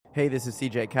Hey, this is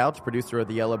CJ Couch, producer of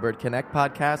the Yellowbird Connect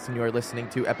podcast, and you are listening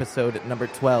to episode number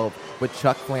 12 with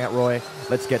Chuck Flantroy.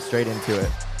 Let's get straight into it.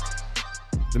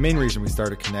 The main reason we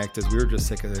started Connect is we were just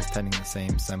sick of attending the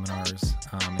same seminars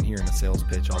and hearing a sales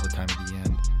pitch all the time at the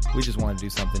end. We just wanted to do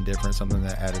something different, something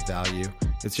that added value.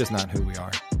 It's just not who we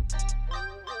are.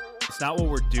 It's not what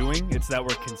we're doing, it's that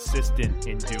we're consistent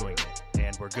in doing it,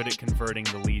 and we're good at converting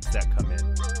the leads that come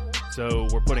in. So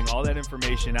we're putting all that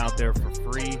information out there for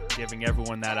free, giving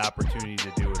everyone that opportunity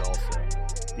to do it also.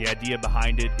 The idea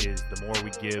behind it is the more we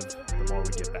give, the more we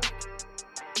get back.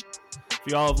 If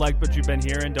you all have liked what you've been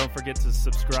hearing, don't forget to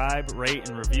subscribe, rate,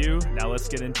 and review. Now let's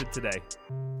get into today.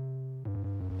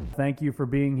 Thank you for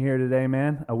being here today,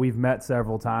 man. We've met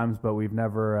several times, but we've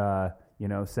never,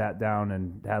 sat down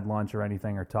and had lunch or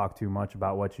anything or talked too much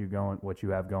about what you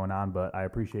have going on. But I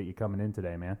appreciate you coming in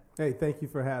today, man. Hey, thank you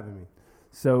for having me.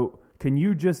 So can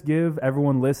you just give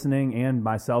everyone listening and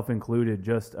myself included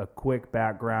just a quick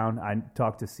background? I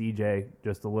talked to CJ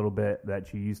just a little bit that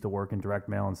she used to work in direct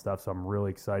mail and stuff, so I'm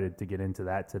really excited to get into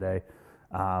that today.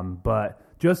 But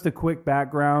just a quick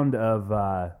background of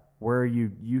what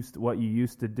you used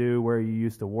to do, where you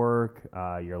used to work,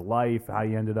 your life, how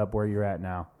you ended up where you're at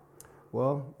now.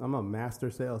 Well, I'm a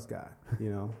master sales guy.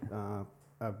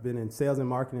 I've been in sales and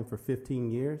marketing for 15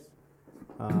 years.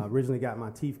 Originally got my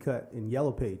teeth cut in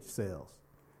Yellow Page sales.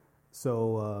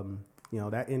 So,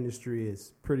 that industry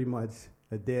is pretty much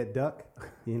a dead duck,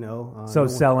 So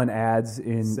selling ads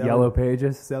in Yellow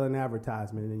Pages? Selling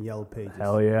advertisement in Yellow Pages.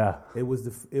 Hell yeah. It was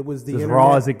the as internet.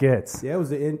 raw as it gets. Yeah, it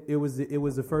was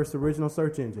the first original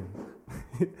search engine.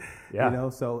 Yeah.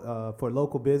 So for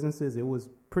local businesses, it was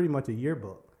pretty much a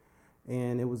yearbook.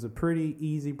 And it was a pretty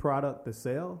easy product to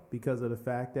sell because of the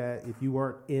fact that if you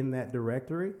weren't in that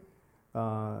directory,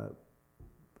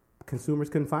 consumers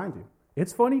couldn't find you.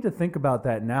 It's funny to think about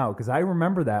that now because I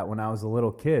remember that when I was a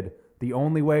little kid. The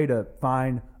only way to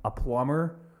find a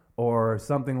plumber or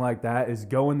something like that is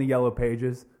go in the Yellow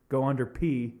Pages, go under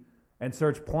P, and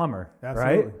search plumber.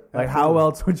 Absolutely. Right? Like how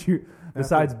else would you,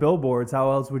 besides billboards,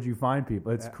 how else would you find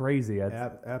people? It's crazy.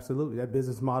 Absolutely. That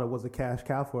business model was a cash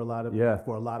cow for a lot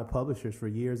of publishers for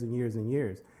years and years and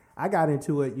years. I got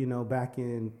into it, back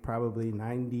in probably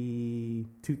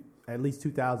 92, at least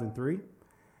 2003.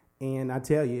 And I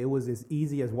tell you, it was as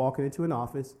easy as walking into an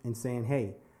office and saying,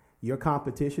 hey, your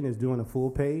competition is doing a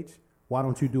full page. Why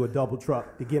don't you do a double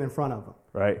truck to get in front of them?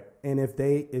 Right. And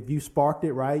if you sparked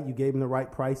it right, you gave them the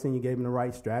right pricing, you gave them the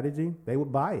right strategy, they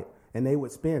would buy it. And they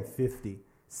would spend $50,000,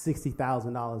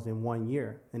 $60,000 in 1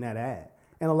 year in that ad.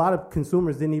 And a lot of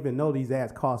consumers didn't even know these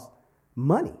ads cost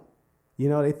money.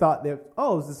 They thought that, it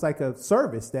was just like a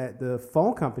service that the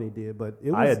phone company did, but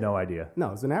I had no idea.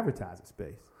 No, it's an advertising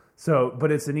space. So,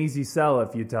 but it's an easy sell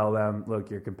if you tell them,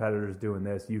 look, your competitor's doing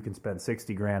this. You can spend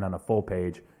 $60,000 on a full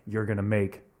page. You're going to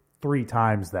make 3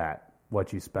 times that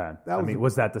what you spend.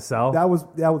 Was that the sell? That was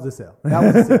the sell. That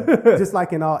was the sell. Just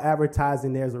like in all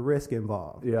advertising, there's a risk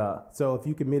involved. Yeah. So if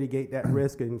you can mitigate that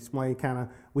risk and explain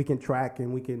we can track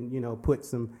and we can, put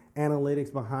some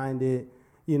analytics behind it,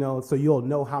 so you'll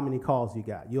know how many calls you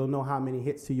got. You'll know how many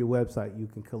hits to your website you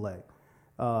can collect.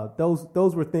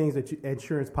 Those were things that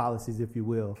insurance policies, if you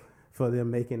will, for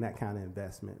them making that kind of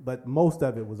investment. But most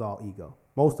of it was all ego.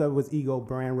 Most of it was ego,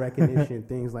 brand recognition,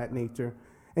 things like nature.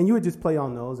 And you would just play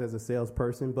on those as a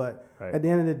salesperson. But At the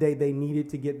end of the day, they needed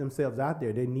to get themselves out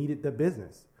there. They needed the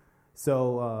business.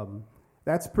 So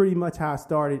that's pretty much how I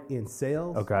started in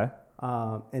sales. Okay.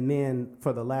 And then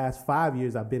for the last 5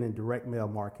 years, I've been in direct mail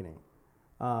marketing.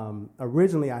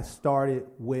 Originally, I started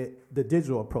with the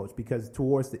digital approach because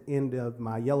towards the end of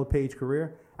my Yellow Page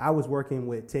career, I was working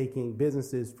with taking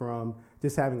businesses from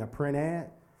just having a print ad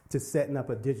to setting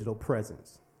up a digital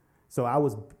presence. So I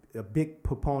was a big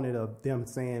proponent of them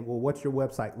saying, well, what's your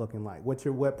website looking like? What's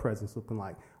your web presence looking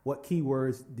like? What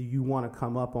keywords do you want to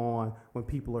come up on when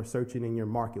people are searching in your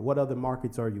market? What other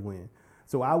markets are you in?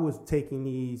 So I was taking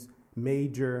these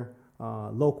major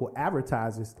local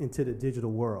advertisers into the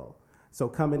digital world. So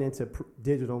coming into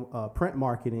digital print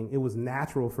marketing, it was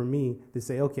natural for me to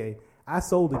say, okay, I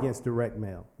sold against direct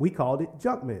mail. We called it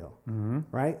junk mail,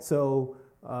 right? So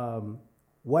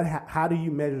how do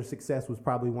you measure success was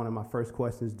probably one of my first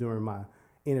questions during my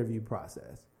interview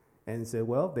process. And said,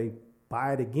 well, they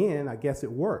buy it again. I guess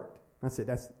it worked. I said,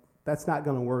 that's not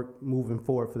going to work moving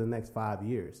forward for the next 5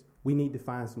 years. We need to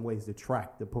find some ways to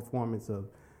track the performance of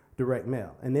direct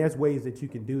mail. And there's ways that you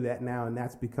can do that now, and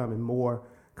that's becoming more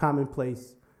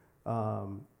commonplace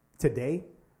today.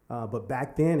 But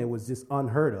back then, it was just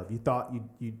unheard of. You thought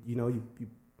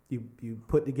you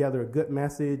put together a good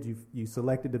message. You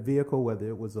selected the vehicle, whether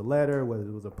it was a letter, whether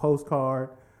it was a postcard,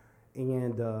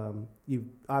 and you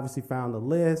obviously found a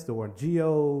list or a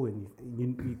geo, and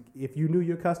you, if you knew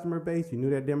your customer base, you knew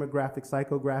their demographics,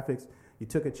 psychographics, you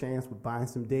took a chance with buying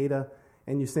some data,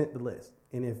 and you sent the list.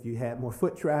 And if you had more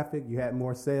foot traffic, you had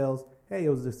more sales, hey, it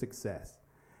was a success.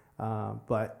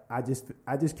 But I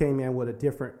just came in with a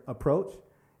different approach,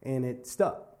 and it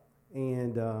stuck.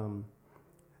 And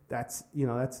that's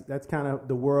kind of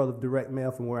the world of direct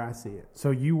mail from where I see it.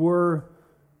 So you're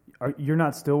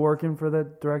not still working for the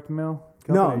direct mail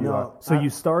company? No. So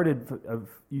you started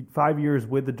 5 years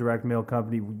with the direct mail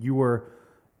company.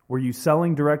 Were you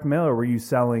selling direct mail, or were you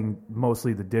selling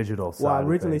mostly the digital side? Well, I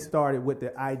originally started with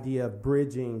the idea of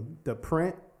bridging the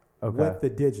print with the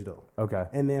digital. Okay.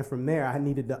 And then from there, I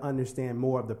needed to understand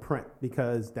more of the print,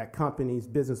 because that company's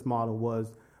business model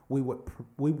was we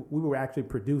were actually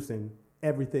producing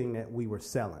everything that we were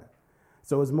selling.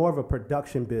 So it was more of a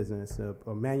production business,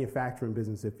 a manufacturing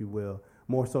business, if you will,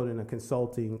 more so than a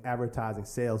consulting, advertising,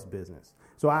 sales business.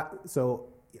 So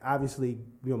obviously,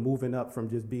 moving up from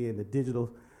just being the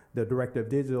director of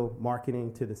digital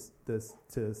marketing to this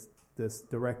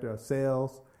director of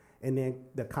sales, and then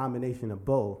the combination of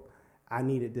both, I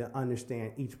needed to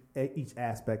understand each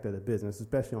aspect of the business,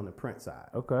 especially on the print side.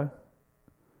 Okay.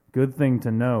 Good thing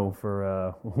to know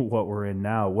for what we're in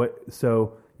now.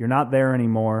 So you're not there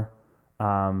anymore.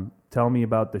 Tell me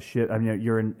about the shift. I mean,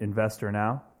 you're an investor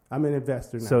now? I'm an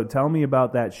investor now. So tell me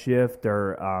about that shift,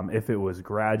 or if it was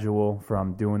gradual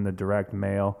from doing the direct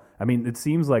mail. I mean, it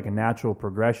seems like a natural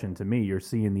progression to me. You're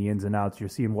seeing the ins and outs. You're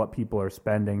seeing what people are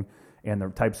spending and the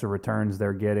types of returns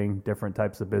they're getting, different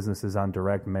types of businesses on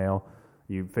direct mail.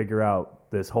 You figure out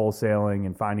this wholesaling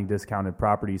and finding discounted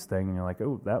properties thing, and you're like,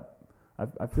 oh,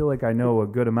 I feel like I know a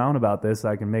good amount about this.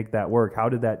 I can make that work. How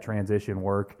did that transition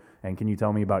work? And can you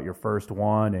tell me about your first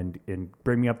one and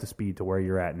bring me up to speed to where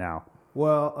you're at now?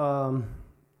 Well,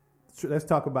 let's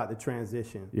talk about the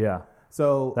transition. Yeah.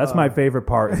 So that's my favorite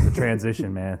part is the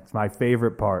transition, man. It's my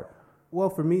favorite part. Well,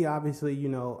 for me, obviously,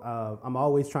 I'm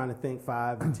always trying to think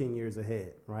 5 and 10 years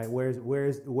ahead, right? Where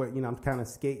I'm kind of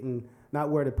skating, not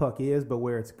where the puck is, but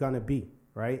where it's gonna be,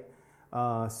 right?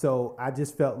 So I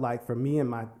just felt like for me in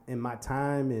my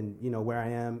time and where I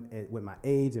am with my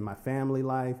age and my family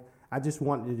life, I just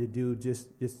wanted to do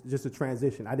just a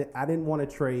transition. I didn't want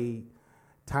to trade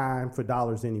time for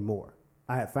dollars anymore.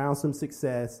 I had found some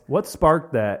success. What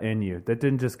sparked that in you? That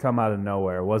didn't just come out of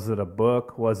nowhere. Was it a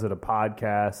book? Was it a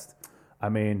podcast? I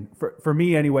mean, for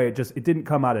me anyway, it didn't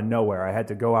come out of nowhere. I had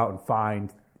to go out and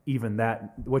find even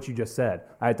that, what you just said.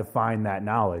 I had to find that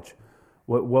knowledge.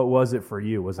 What was it for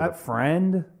you? Was it a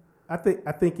friend? I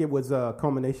think it was a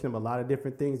combination of a lot of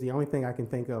different things. The only thing I can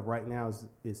think of right now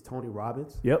is Tony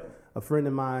Robbins. Yep. A friend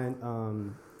of mine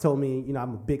told me,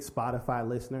 I'm a big Spotify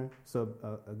listener. So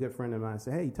a good friend of mine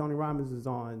said, hey, Tony Robbins is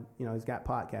on, he's got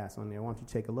podcasts on there. Why don't you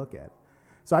take a look at it?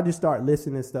 So I just started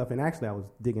listening to stuff. And actually, I was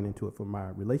digging into it for my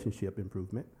relationship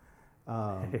improvement.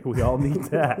 We all need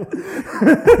that.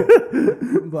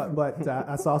 but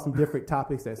I saw some different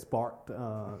topics that sparked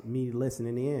me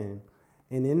listening in.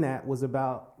 And in that was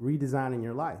about redesigning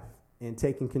your life and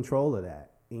taking control of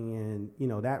that. And,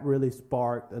 that really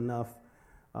sparked enough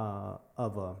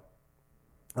of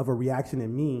a reaction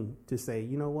in me to say,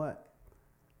 you know what?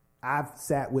 I've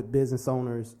sat with business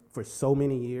owners for so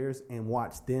many years and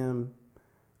watched them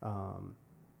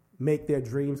make their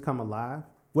dreams come alive.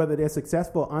 Whether they're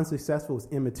successful or unsuccessful is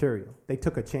immaterial. They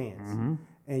took a chance. Mm-hmm.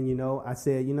 And, I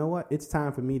said, you know what? It's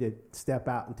time for me to step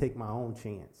out and take my own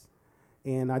chance.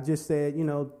 And I just said,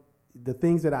 the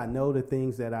things that I know, the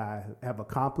things that I have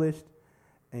accomplished,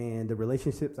 and the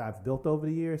relationships I've built over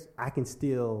the years, I can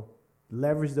still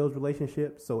leverage those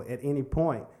relationships. So at any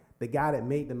point, the guy that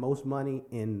made the most money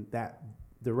in that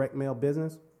direct mail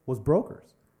business was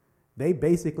brokers. They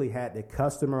basically had the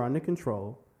customer under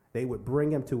control. They would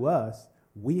bring him to us.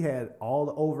 We had all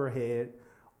the overhead,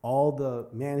 all the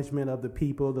management of the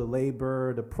people, the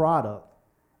labor, the product,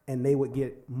 and they would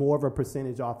get more of a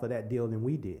percentage off of that deal than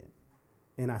we did.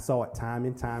 And I saw it time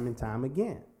and time and time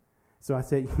again. So I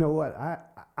said, you know what,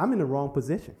 I'm in the wrong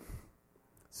position.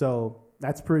 So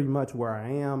that's pretty much where I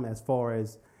am as far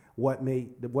as what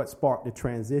sparked the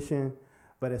transition.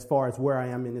 But as far as where I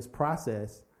am in this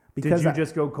process, because did you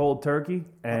just go cold turkey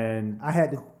and I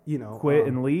had to, quit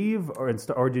and leave,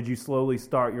 or did you slowly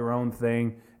start your own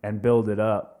thing and build it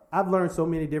up? I've learned so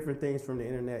many different things from the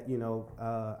internet.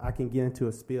 I can get into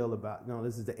a spiel about,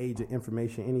 this is the age of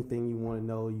information. Anything you want to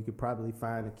know, you could probably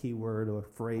find a keyword or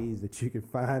a phrase that you can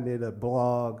find in a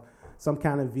blog, some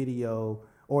kind of video,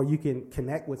 or you can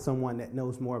connect with someone that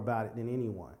knows more about it than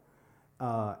anyone.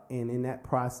 And in that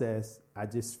process, I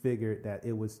just figured that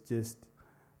it was just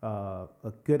a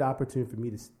good opportunity for me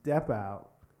to step out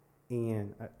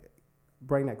and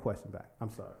bring that question back.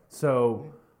 I'm sorry. So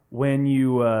when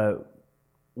you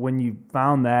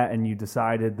found that and you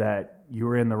decided that you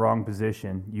were in the wrong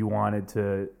position, you wanted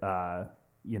to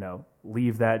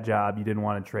leave that job, you didn't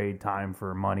want to trade time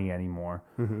for money anymore.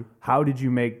 Mm-hmm. How did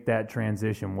you make that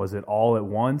transition? Was it all at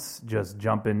once, just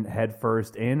jumping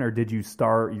headfirst in, or did you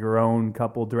start your own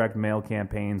couple direct mail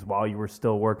campaigns while you were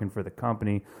still working for the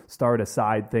company, start a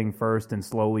side thing first and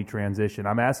slowly transition?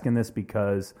 I'm asking this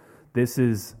because this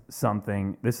is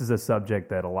a subject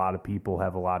that a lot of people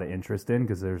have a lot of interest in,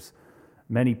 because there's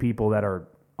many people that are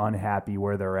unhappy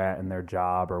where they're at in their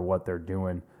job or what they're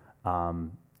doing.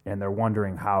 And they're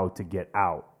wondering how to get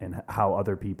out and how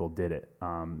other people did it.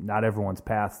 Not everyone's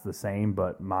path's the same,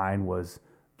 but mine was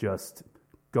just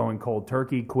going cold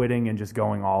turkey, quitting, and just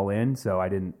going all in. So I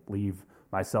didn't leave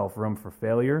myself room for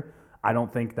failure. I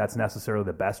don't think that's necessarily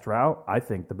the best route. I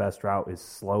think the best route is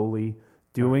slowly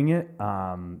doing it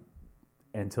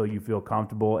until you feel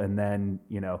comfortable, and then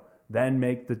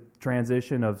make the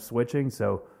transition of switching.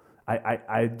 So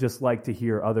I just like to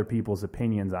hear other people's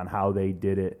opinions on how they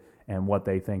did it and what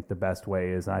they think the best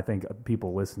way is. And I think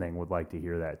people listening would like to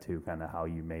hear that too, kind of how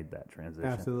you made that transition.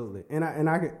 Absolutely. And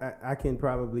I can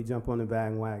probably jump on the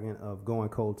bandwagon of going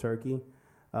cold turkey.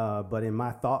 But in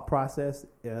my thought process,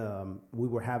 we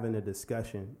were having a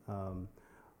discussion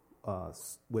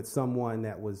with someone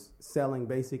that was selling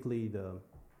basically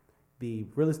the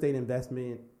real estate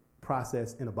investment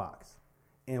process in a box.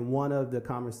 And one of that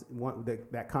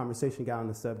conversation got on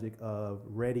the subject of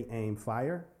ready, aim,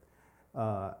 fire.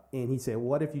 And he said,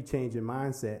 what if you change your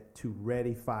mindset to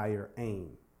ready, fire,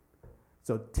 aim?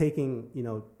 So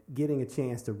getting a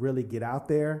chance to really get out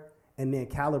there and then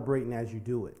calibrating as you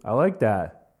do it. I like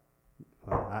that.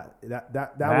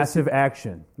 That massive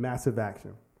action. Massive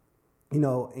action.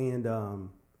 And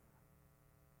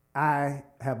I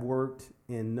have worked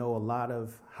and know a lot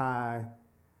of high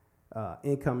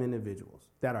income individuals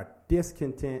that are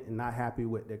discontent and not happy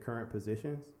with their current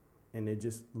positions, and they're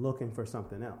just looking for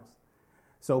something else.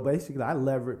 So basically, I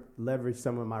leverage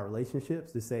some of my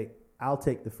relationships to say, I'll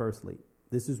take the first leap.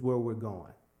 This is where we're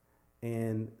going.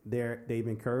 And they've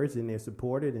encouraged and they're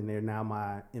supported, and they're now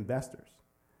my investors,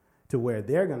 to where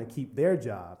they're going to keep their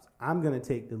jobs. I'm going to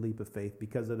take the leap of faith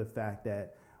because of the fact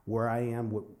that where I am,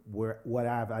 what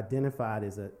I've identified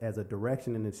as a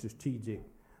direction and a strategic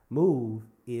move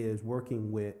is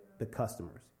working with the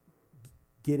customers,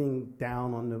 getting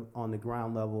down on the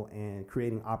ground level and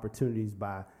creating opportunities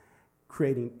by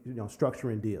creating,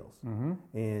 structuring deals, mm-hmm.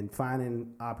 and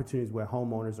finding opportunities where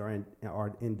homeowners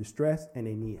are in distress and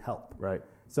they need help. Right.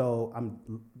 So I'm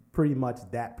pretty much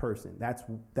that person.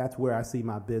 That's where I see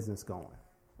my business going.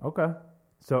 Okay.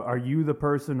 So are you the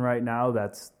person right now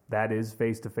that is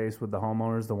face to face with the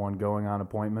homeowners, the one going on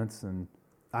appointments? And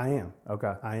I am.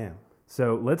 Okay. I am.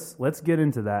 So let's get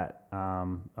into that.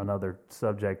 Another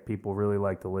subject people really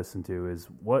like to listen to is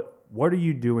what are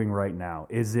you doing right now?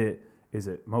 Is it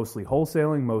mostly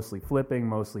wholesaling, mostly flipping,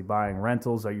 mostly buying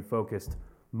rentals? Are you focused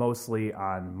mostly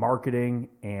on marketing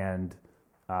and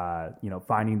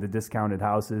finding the discounted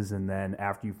houses, and then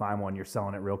after you find one, you're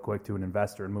selling it real quick to an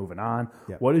investor and moving on?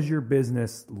 Yep. What does your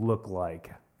business look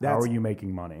like? How are you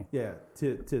making money? Yeah,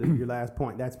 to your last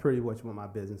point, that's pretty much what my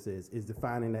business is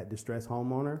defining that distressed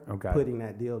homeowner, okay. putting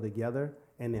that deal together,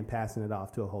 and then passing it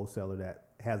off to a wholesaler that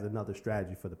has another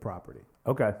strategy for the property.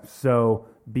 Okay, so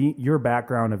your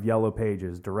background of Yellow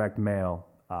Pages, direct mail,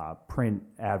 print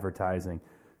advertising,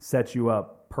 sets you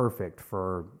up perfect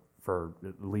for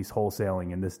at least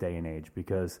wholesaling in this day and age,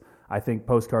 because I think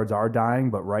postcards are dying,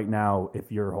 but right now,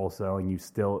 if you're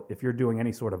wholesaling, if you're doing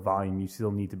any sort of volume, you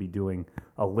still need to be doing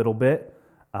a little bit.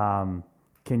 Can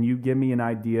you give me an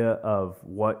idea of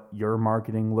what your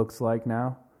marketing looks like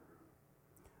now?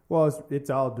 Well, it's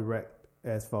all direct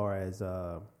as far as,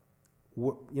 our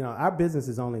business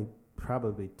is only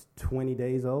probably 20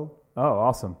 days old. Oh,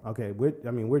 awesome. Okay,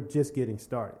 we're just getting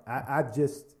started. I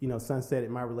just, sunsetted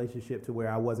my relationship to where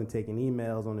I wasn't taking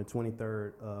emails on the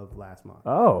 23rd of last month.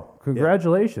 Oh,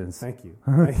 congratulations. Yeah. Thank you.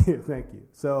 Thank you.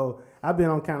 So I've been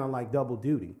on kind of like double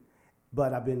duty,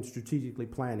 but I've been strategically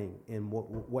planning in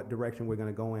what direction we're going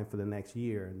to go in for the next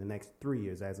year and the next 3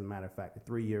 years. As a matter of fact,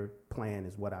 the 3-year plan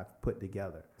is what I've put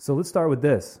together. So let's start with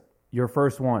this. Your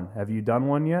first one. Have you done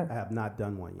one yet? I have not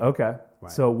done one yet. Okay.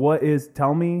 Right. So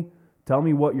tell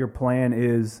me what your plan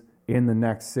is in the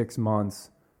next 6 months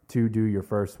to do your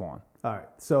first one. All right.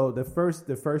 So the first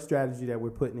strategy that we're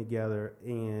putting together,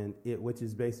 which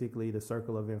is basically the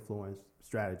circle of influence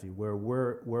strategy, where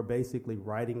we're basically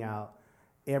writing out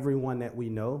everyone that we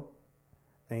know,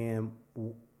 and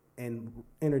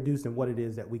introducing what it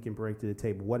is that we can bring to the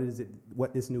table.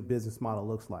 What this new business model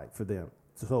looks like for them.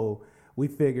 So we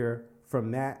figure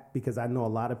from that, because I know a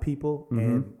lot of people,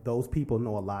 and those people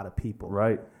know a lot of people,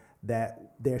 Right.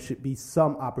 that there should be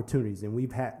some opportunities, and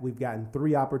we've gotten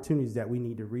 3 opportunities that we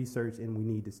need to research and we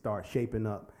need to start shaping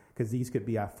up, because these could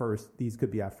be our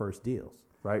first deals.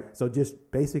 Right. So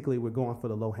just basically we're going for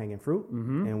the low hanging fruit,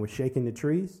 and we're shaking the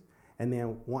trees, and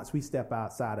then once we step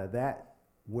outside of that,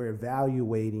 we're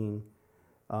evaluating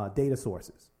data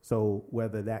sources. So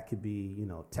whether that could be,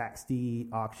 tax deed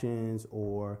auctions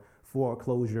or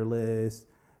foreclosure lists,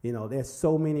 there's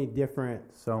so many different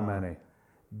many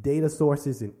data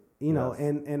sources, and Yes.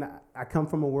 and I come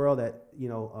from a world that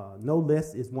no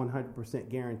list is 100%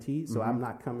 guaranteed. So I'm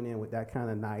not coming in with that kind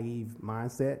of naive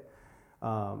mindset,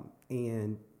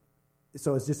 and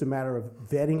so it's just a matter of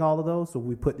vetting all of those. So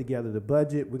we put together the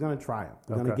budget. We're going to try them.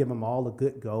 We're going to give them all a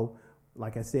good go.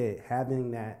 Like I said,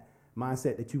 having that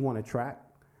mindset that you want to track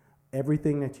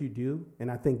everything that you do,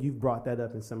 and I think you've brought that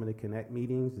up in some of the Connect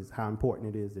meetings, is how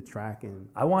important it is to track. And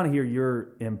I want to hear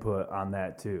your input on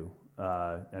that too,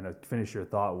 and finish your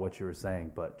thought what you were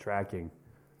saying. But tracking,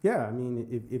 yeah, I mean,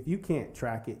 if you can't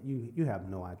track it, you have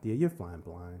no idea. You're flying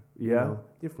blind. Yeah.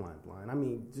 You're flying blind. I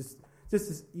mean,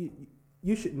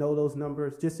 you should know those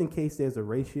numbers just in case there's a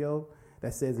ratio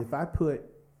that says if I put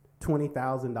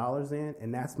 $20,000 in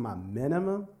and that's my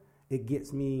minimum, it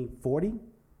gets me 40.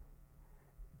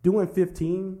 Doing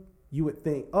 15, you would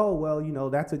think, oh, well,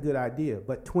 that's a good idea.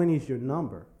 But 20 is your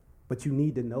number. But you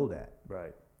need to know that.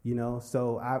 right?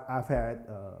 So I've had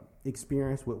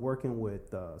experience with working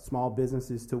with small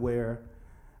businesses to where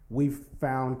we've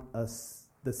found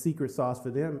the secret sauce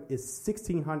for them is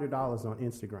 $1,600 on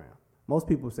Instagram. Most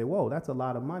people say, whoa, that's a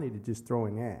lot of money to just throw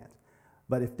in ads.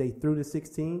 But if they threw the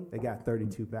 16, they got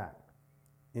 32 back.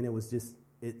 And it was just,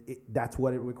 that's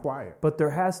what it required. But there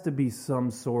has to be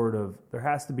there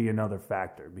has to be another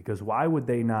factor, because why would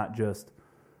they not just,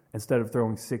 instead of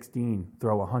throwing 16,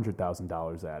 throw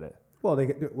 $100,000 at it? Well,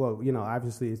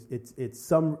 obviously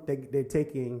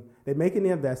they're making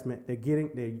the investment,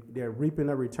 they're reaping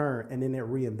a return, and then they're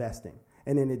reinvesting.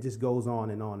 And then it just goes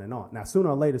on and on and on. Now, sooner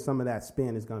or later, some of that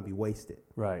spend is going to be wasted.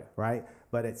 Right. Right.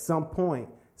 But at some point,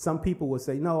 some people will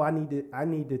say, no, I need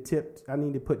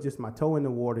to put just my toe in the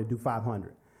water, do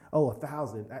 500. Oh,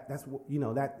 1,000.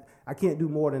 That I can't do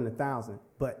more than 1,000.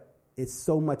 But it's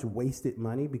so much wasted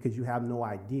money because you have no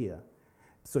idea.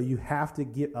 So you have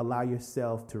to allow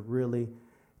yourself to really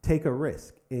take a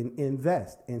risk and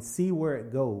invest and see where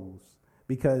it goes.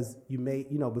 Because you may,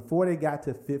 before they got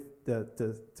to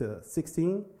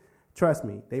 16, trust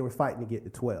me, they were fighting to get to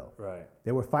 12. Right.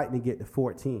 They were fighting to get to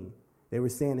 14. They were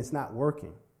saying it's not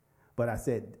working. But I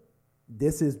said,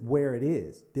 this is where it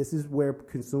is. This is where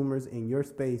consumers in your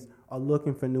space are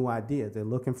looking for new ideas. They're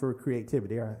looking for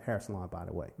creativity. They're a hair salon, by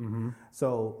the way. Mm-hmm.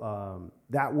 So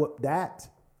that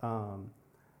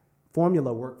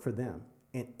formula worked for them.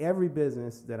 In every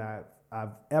business that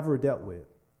I've ever dealt with,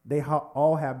 they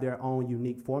all have their own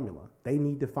unique formula. They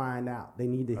need to find out. They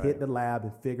need to hit the lab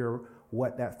and figure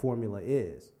what that formula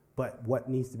is. But what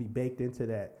needs to be baked into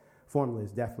that formula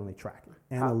is definitely tracking,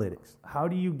 analytics. How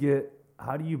do you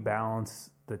balance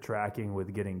the tracking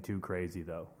with getting too crazy,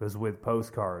 though? Because with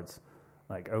postcards,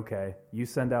 okay, you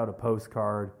send out a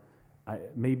postcard.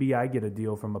 Maybe I get a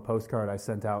deal from a postcard I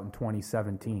sent out in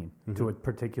 2017 to a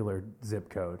particular zip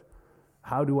code.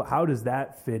 How does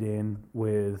that fit in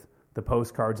with the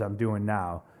postcards I'm doing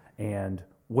now? And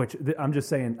I'm just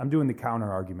saying, I'm doing the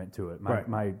counter argument to it.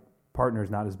 My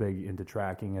partner's not as big into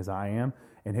tracking as I am,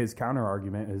 and his counter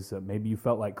argument is maybe you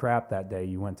felt like crap that day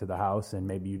you went to the house, and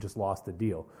maybe you just lost the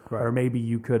deal, or maybe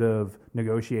you could have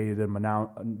negotiated him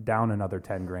down another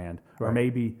 $10,000, or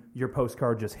maybe your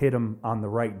postcard just hit him on the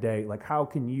right day. How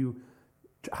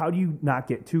do you not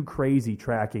get too crazy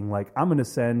tracking? I'm going to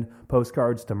send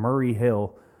postcards to Murray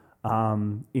Hill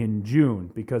in June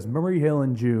because Murray Hill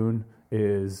in June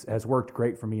has worked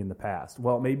great for me in the past.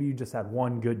 Well, maybe you just had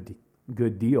one good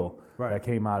deal that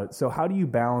came out. So how do you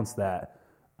balance that?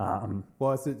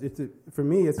 Well, for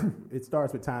me, it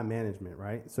starts with time management,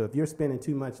 right? So if you're spending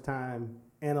too much time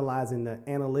analyzing the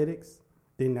analytics,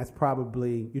 then that's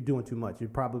probably, you're doing too much. You're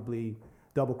probably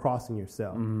double crossing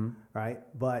yourself, right?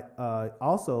 But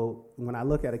also, when I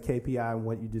look at a KPI and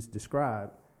what you just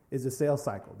described, is the sales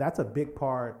cycle. That's a big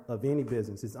part of any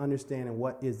business, is understanding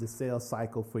what is the sales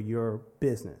cycle for your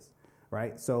business,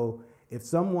 right? So if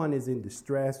someone is in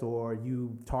distress or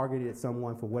you targeted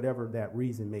someone for whatever that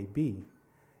reason may be,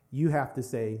 you have to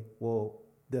say, well,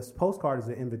 this postcard is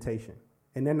an invitation,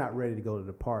 and they're not ready to go to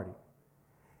the party.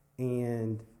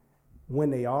 And when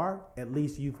they are, at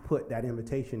least you've put that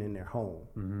invitation in their home.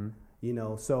 Mm-hmm. You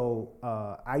know, so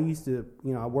I used to,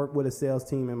 you know, I worked with a sales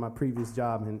team in my previous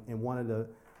job, and one of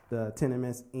the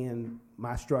tenements in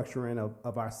my structuring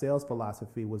of our sales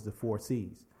philosophy was the 4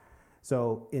 C's.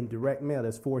 So in direct mail,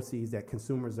 there's 4 C's that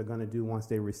consumers are going to do once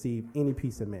they receive any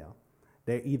piece of mail.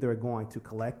 They're either going to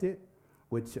collect it,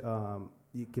 which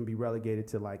you can be relegated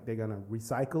to, like, they're going to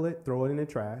recycle it, throw it in the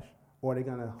trash, or they're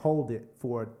going to hold it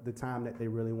for the time that they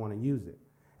really want to use it.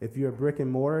 If you're a brick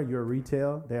and mortar, you're a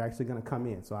retail, they're actually going to come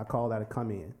in. So I call that a come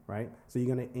in, right? So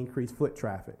you're going to increase foot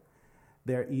traffic.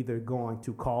 They're either going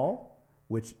to call,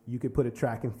 which you could put a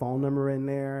tracking phone number in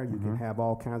there. You can have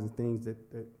all kinds of things that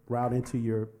route into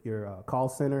your call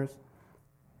centers.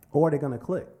 Or they're going to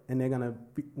click, and they're going to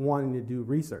be wanting to do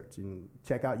research and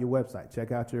check out your website,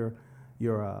 check out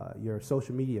your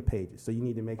social media pages. So you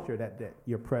need to make sure that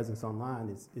your presence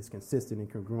online is consistent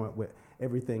and congruent with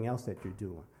everything else that you're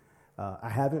doing. I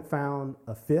haven't found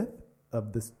a fifth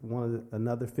of this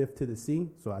another fifth to the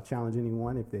C, so I challenge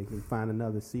anyone if they can find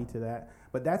another C to that.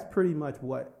 But that's pretty much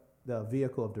what the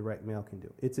vehicle of direct mail can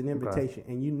do. It's an invitation,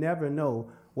 and you never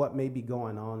know what may be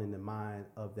going on in the mind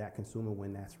of that consumer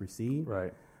when that's received.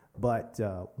 Right. But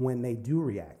when they do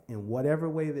react, in whatever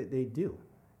way that they do,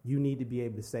 you need to be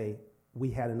able to say,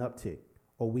 we had an uptick,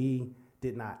 or we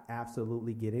did not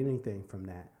absolutely get anything from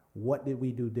that. What did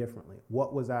we do differently?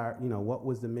 What was what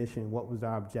was the mission? What was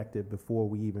our objective before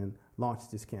we even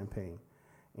launched this campaign?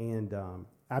 And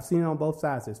I've seen it on both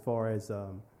sides as far as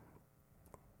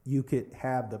you could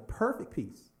have the perfect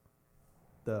piece,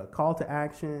 the call to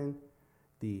action,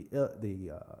 the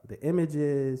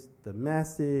images, the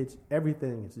message,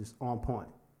 everything is just on point,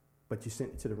 but you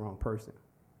sent it to the wrong person.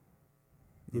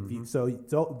 If you so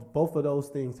both of those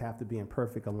things have to be in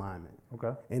perfect alignment.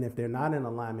 Okay. And if they're not in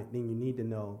alignment, then you need to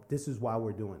know this is why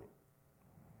we're doing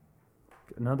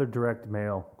it. Another direct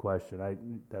mail question.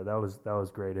 That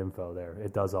was great info there.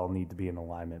 It does all need to be in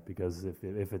alignment, because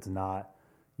if it's not,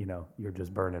 you're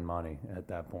just burning money at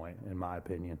that point, in my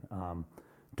opinion.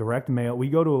 Direct mail. We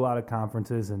go to a lot of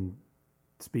conferences and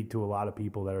speak to a lot of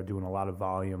people that are doing a lot of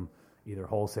volume, either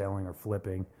wholesaling or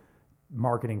flipping,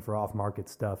 marketing for off-market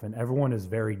stuff, and everyone is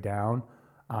very down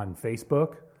on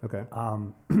Facebook. Okay.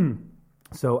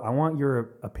 So I want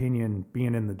your opinion,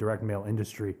 being in the direct mail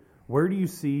industry. Where do you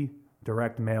see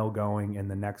direct mail going in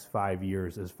the next 5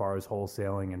 years as far as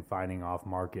wholesaling and finding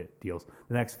off-market deals?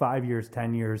 The next 5 years,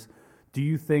 10 years, do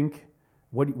you think,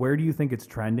 where do you think it's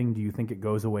trending? Do you think it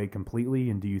goes away completely?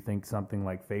 And do you think something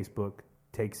like Facebook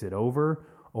takes it over?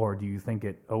 Or do you think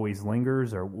it always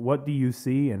lingers? Or what do you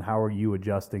see, and how are you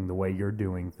adjusting the way you're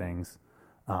doing things,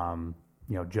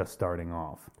 just starting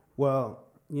off? Well,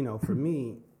 for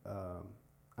me,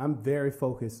 I'm very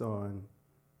focused on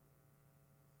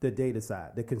the data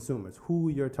side, the consumers, who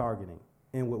you're targeting,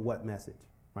 and with what message,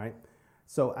 right?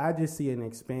 So I just see an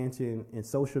expansion in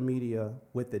social media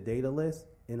with the data list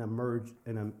and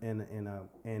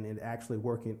it actually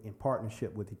working in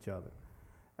partnership with each other.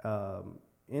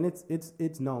 And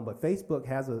it's known, but Facebook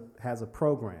has a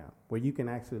program where you can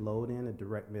actually load in a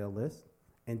direct mail list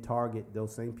and target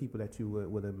those same people that you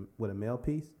would with a mail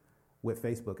piece with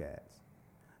Facebook ads.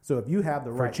 So if you have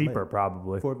the right for cheaper, list,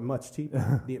 probably for much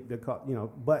cheaper,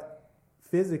 but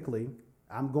physically,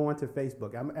 I'm going to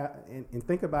Facebook. And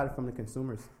think about it from the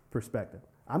consumer's perspective.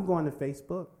 I'm going to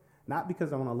Facebook not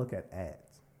because I want to look at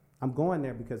ads. I'm going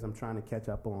there because I'm trying to catch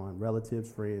up on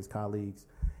relatives, friends, colleagues,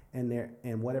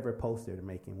 and whatever post they're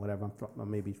making, whatever I'm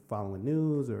maybe following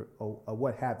news or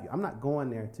what have you. I'm not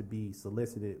going there to be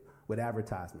solicited with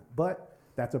advertisement, but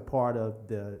that's a part of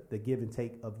the give and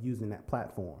take of using that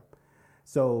platform.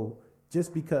 So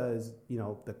just because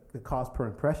the cost per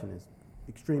impression is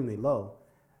extremely low,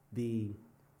 the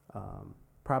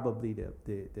probably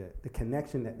the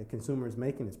connection that the consumer is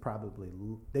making is probably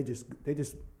they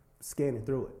just scanning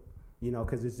through it,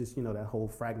 because it's just that whole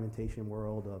fragmentation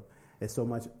world of. There's so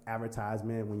much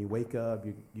advertisement. When you wake up,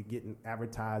 you're getting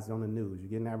advertised on the news.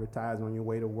 You're getting advertised on your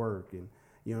way to work, and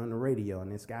you're on the radio,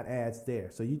 and it's got ads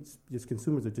there. So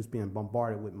consumers are just being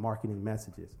bombarded with marketing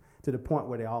messages to the point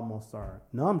where they almost are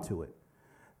numb to it.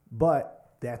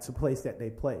 But that's a place that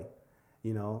they play.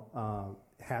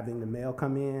 Having the mail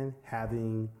come in,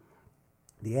 having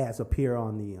the ads appear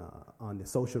on the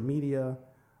social media,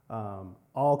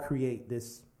 all create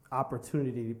this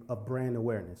opportunity of brand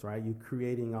awareness, right? You're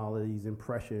creating all of these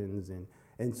impressions,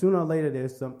 and sooner or later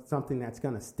there's something that's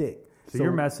going to stick. So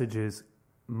your message is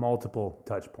multiple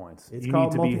touch points. It's you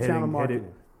called need to be multi-channel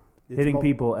marketing. Hitting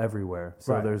people everywhere.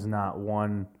 So Right. There's not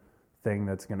one thing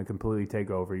that's going to completely take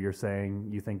over. You're saying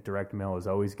you think direct mail is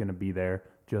always going to be there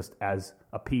just as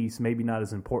a piece, maybe not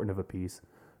as important of a piece,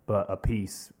 but a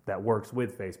piece that works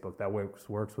with Facebook, that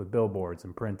works with billboards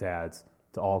and print ads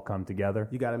to all come together.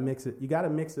 You got to mix it. You got to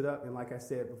mix it up. And like I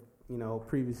said,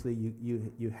 previously,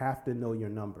 you have to know your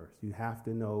numbers. You have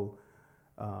to know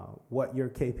what your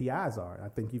KPIs are. I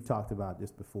think you've talked about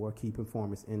this before, key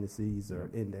performance indices or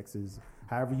indexes,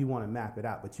 however you want to map it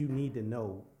out. But you need to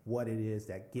know what it is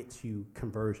that gets you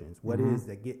conversions, what it is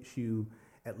that gets you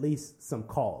at least some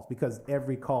calls, because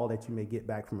every call that you may get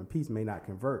back from a piece may not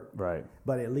convert. Right.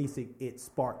 But at least it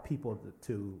sparked people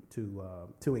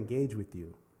to engage with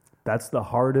you. That's the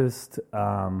hardest.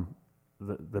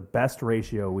 The best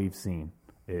ratio we've seen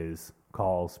is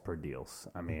calls per deals.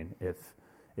 I mean, if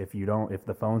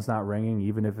the phone's not ringing,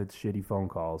 even if it's shitty phone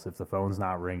calls, if the phone's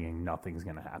not ringing, nothing's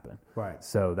going to happen. Right.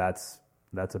 So that's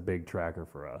a big tracker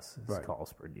for us. Is Right.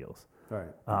 calls per deals.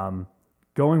 Right.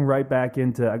 Going right back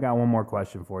into, I got one more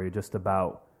question for you, just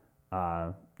about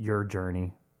your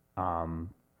journey. Can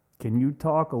you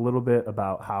talk a little bit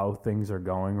about how things are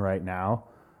going right now,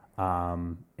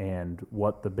 and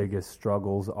what the biggest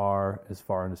struggles are as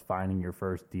far as finding your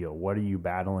first deal? What are you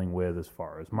battling with as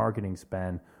far as marketing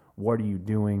spend? What are you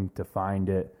doing to find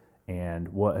it? And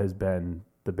what has been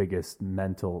the biggest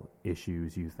mental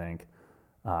issues, you think?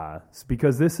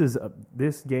 Because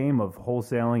this game of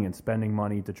wholesaling and spending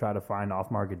money to try to find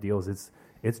off-market deals,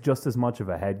 it's just as much of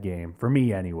a head game, for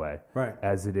me anyway, Right.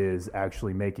 as it is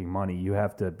actually making money. You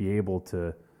have to be able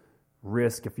to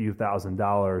risk a few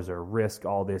 $1,000s or risk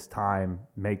all this time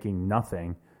making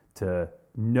nothing to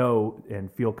know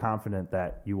and feel confident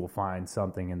that you will find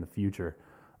something in the future.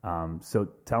 So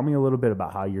tell me a little bit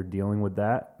about how you're dealing with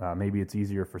that. Maybe it's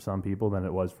easier for some people than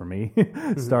it was for me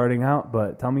starting out,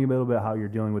 but tell me a little bit how you're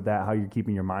dealing with that, how you're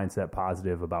keeping your mindset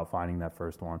positive about finding that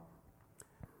first one.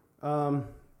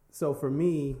 So for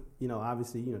me,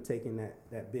 obviously, taking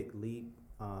that big leap,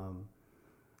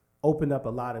 opened up a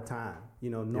lot of time.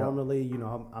 Normally,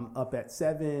 I'm up at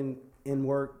 7 in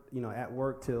work, at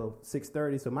work till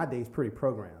 6:30. So my day's pretty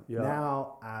programmed. Yep.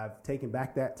 Now I've taken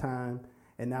back that time.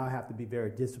 And now I have to be very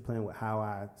disciplined with how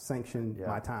I sanction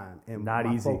my time and Not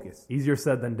my easy. focus. Easier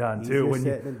said than done, Easier too.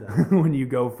 said than done. When you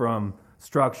go from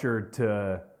structured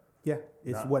to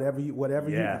It's whatever you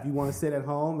if you want to sit at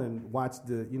home and watch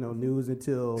the news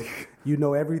until you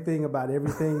know everything about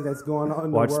everything that's going on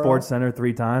in watch the world. Sports Center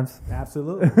 3 times.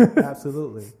 Absolutely,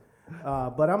 absolutely.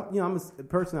 But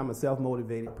I'm a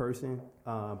self-motivated person.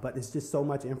 But it's just so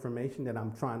much information that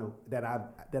I'm trying to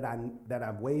that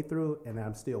I've weighed through and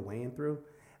I'm still weighing through.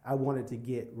 I wanted to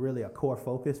get really a core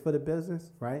focus for the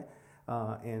business, right?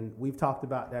 And we've talked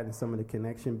about that in some of the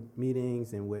connection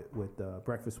meetings and with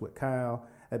Breakfast with Kyle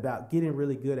about getting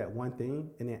really good at one thing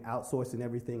and then outsourcing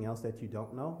everything else that you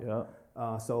don't know.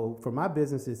 Yeah. So for my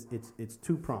business, it's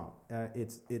two-pronged.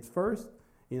 It's first,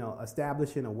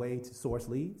 establishing a way to source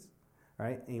leads,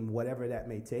 right? And whatever that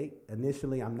may take.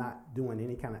 Initially, I'm not doing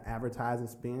any kind of advertising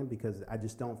spend because I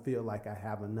just don't feel like I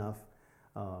have enough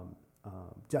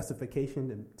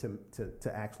justification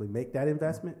to actually make that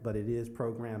investment. But it is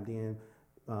programmed in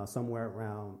somewhere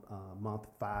around month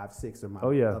 5, 6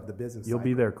 of the business. You'll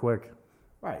be there quick.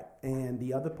 Right, and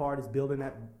the other part is building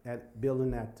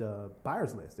that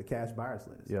buyers list, the cash buyers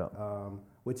list. Yeah.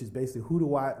 Which is basically who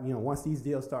do I, once these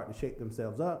deals start to shape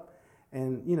themselves up,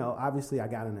 and obviously I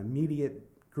got an immediate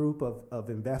group of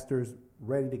investors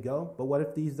ready to go. But what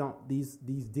if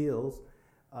these deals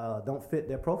don't fit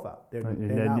their profile?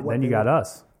 Then you got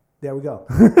us. There we go.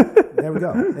 There we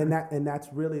go. And that's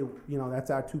really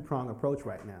that's our two-prong approach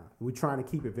right now. We're trying to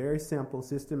keep it very simple,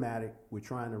 systematic. We're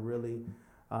trying to really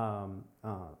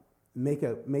make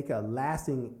a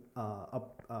lasting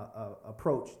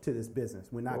approach to this business.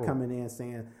 We're not coming in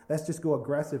saying let's just go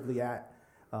aggressively at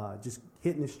just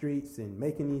hitting the streets and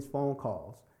making these phone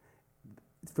calls.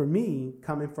 For me,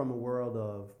 coming from a world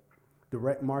of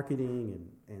direct marketing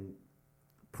and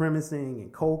premising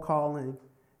and cold calling,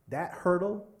 that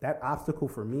hurdle, that obstacle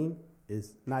for me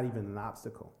is not even an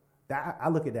obstacle. I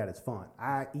look at that as fun.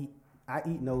 I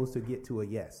eat no's to get to a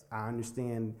yes. I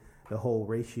understand the whole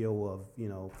ratio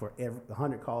of for every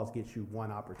 100 calls gets you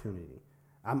one opportunity.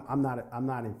 I'm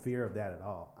not in fear of that at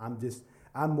all.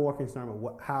 I'm more concerned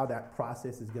with how that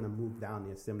process is going to move down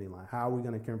the assembly line. How are we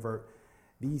going to convert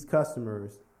these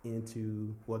customers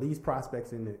into these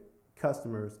prospects into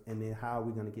customers, and then how are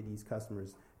we going to get these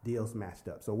customers deals matched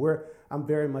up? So I'm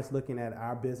very much looking at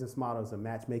our business model as a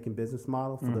matchmaking business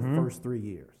model for the first 3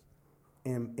 years,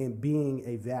 and being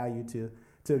a value to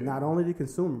not only the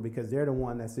consumer because they're the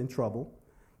one that's in trouble,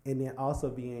 and then also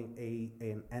being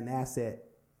an asset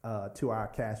to our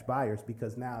cash buyers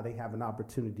because now they have an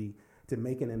opportunity to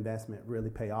make an investment really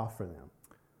pay off for them.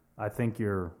 I think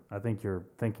you're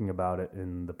thinking about it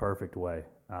in the perfect way,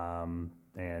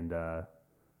 and I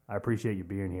appreciate you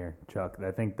being here, Chuck.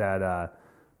 I think that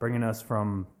bringing us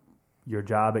from your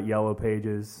job at Yellow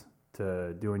Pages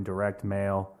to doing direct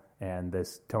mail and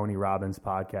this Tony Robbins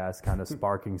podcast kind of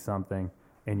sparking something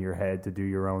in your head to do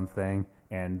your own thing,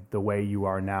 and the way you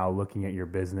are now looking at your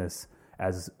business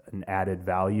as an added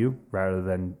value rather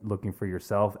than looking for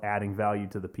yourself, adding value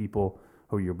to the people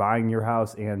who you're buying your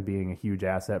house and being a huge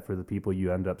asset for the people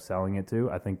you end up selling it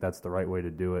to. I think that's the right way to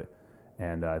do it,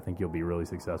 and I think you'll be really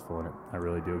successful in it. I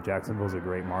really do. Jacksonville's a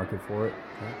great market for it,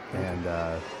 and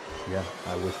yeah,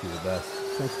 I wish you the best.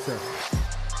 Thank you, sir.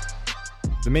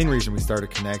 The main reason we started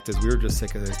Connect is we were just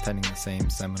sick of attending the same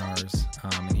seminars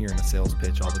and hearing a sales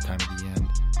pitch all the time at the end.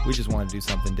 We just wanted to do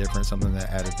something different, something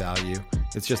that added value.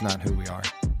 It's just not who we are.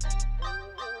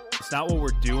 It's not what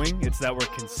we're doing, it's that we're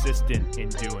consistent in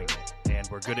doing it, and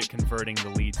we're good at converting the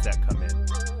leads that come in.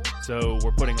 So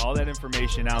we're putting all that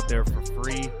information out there for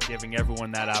free, giving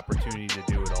everyone that opportunity to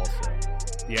do it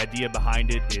also. The idea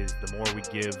behind it is the more we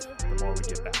give, the more we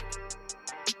get back.